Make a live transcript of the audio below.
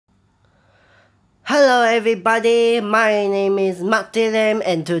Hello everybody, my name is Martin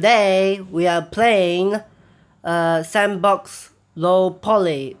and today we are playing sandbox low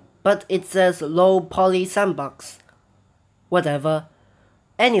poly, but it says low poly sandbox. Whatever.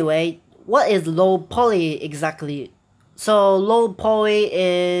 Anyway, what is low poly exactly? So low poly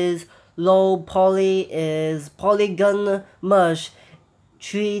is polygon merge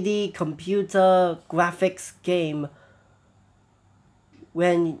 3D computer graphics game.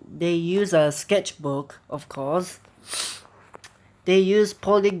 When they use a sketchbook, of course, they use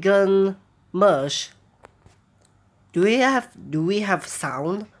polygon merge. Do we have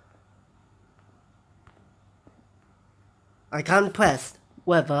sound? I can't press.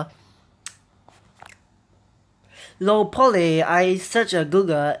 Whatever. Low poly, I searched a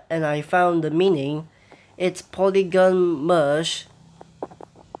Google and I found the meaning. It's polygon merge,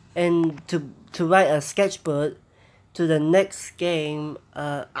 and to write a sketchbook to the next game,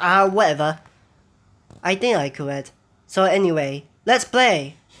 whatever. I think I correct. So anyway, let's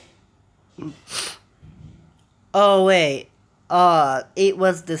play. Oh wait, it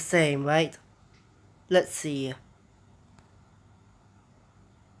was the same, right? Let's see.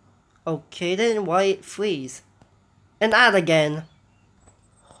 Okay, then why it freeze? And add again.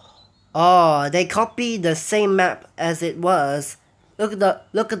 Oh, they copied the same map as it was. Look at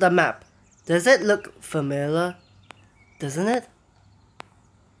the map. Does it look familiar? Doesn't it?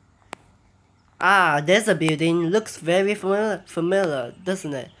 Ah, there's a building. Looks very familiar,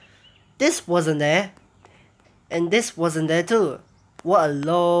 doesn't it? This wasn't there. And this wasn't there too. What a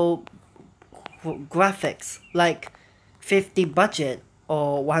low graphics. Like 50 budget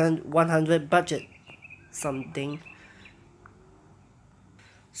or 100 budget something.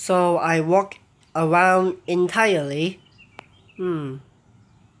 So I walk around entirely.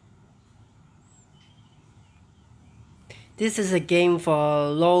 This is a game for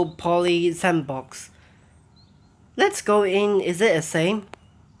low poly sandbox. Let's go in. Is it the same?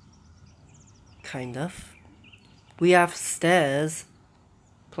 Kind of. We have stairs.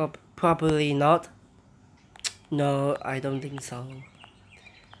 Probably not. No, I don't think so.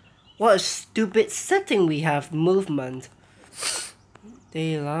 What a stupid setting we have. Movement.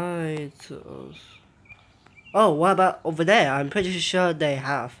 They lied to us. Oh, what about over there? I'm pretty sure they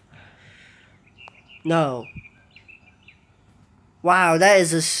have. No. Wow, that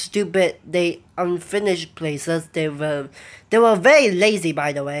is a stupid. They unfinished places. They were very lazy,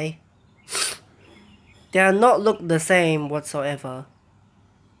 by the way. They are not look the same whatsoever.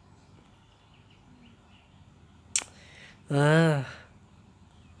 Ugh.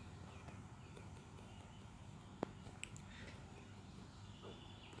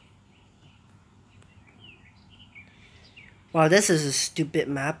 Wow, this is a stupid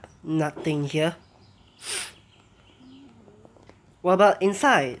map. Nothing here. What about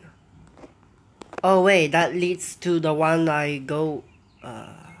inside? Oh wait, that leads to the one I go.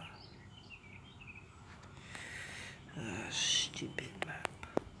 Stupid map.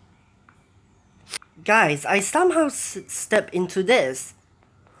 Guys, I somehow step into this.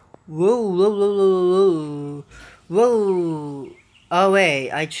 Whoa, whoa, whoa, whoa, whoa, whoa. Oh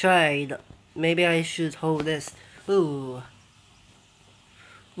wait, I tried. Maybe I should hold this. Whoa.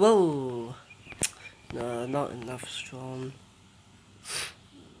 Whoa. No, not enough strong.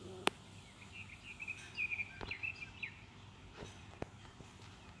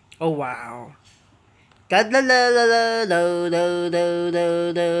 Oh wow. God la la la la la la la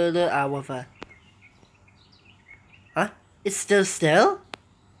la la whatever. Huh? It's still?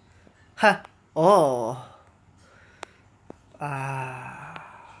 Huh. Oh.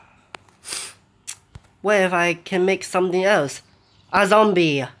 What if I can make something else? A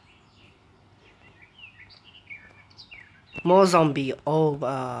zombie. More zombie.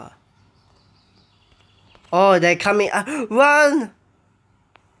 Oh, oh, they're coming. Run!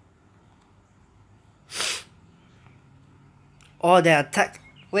 Oh, they attack.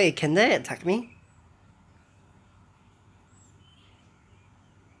 Wait, can they attack me?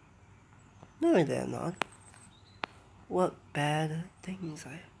 No, they're not. What bad things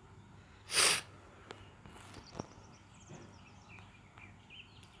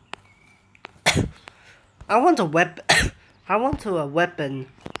I want a weapon. I want a weapon.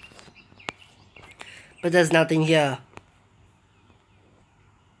 But there's nothing here.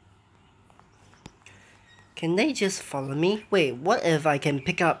 Can they just follow me? Wait, what if I can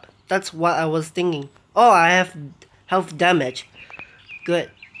pick up? That's what I was thinking. Oh, I have health damage.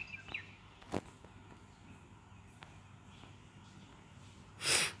 Good.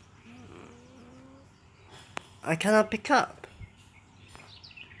 I cannot pick up.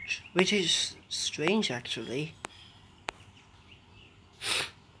 Which is strange actually.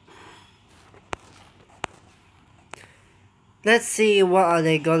 Let's see what are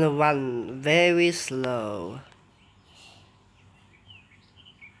they gonna run. Very slow.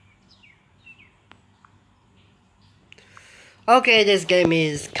 Okay, this game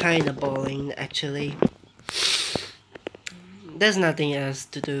is kinda boring actually. There's nothing else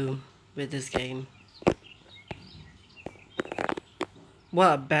to do with this game.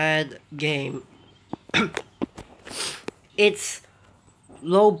 What a bad game. It's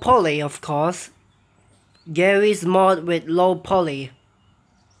low poly, of course. Garry's mod with low poly.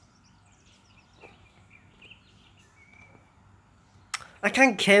 I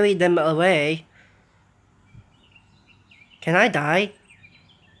can't carry them away. Can I die?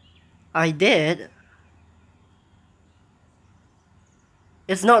 I did.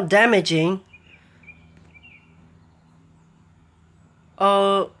 It's not damaging.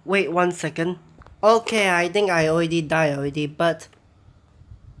 Oh, wait 1 second. Okay, I think I already died already, but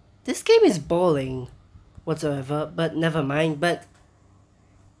this game is boring whatsoever, but never mind. But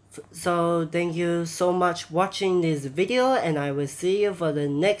so thank you so much watching this video, and I will see you for the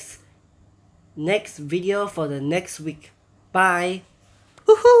next video for the next week. Bye.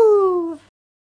 Woohoo!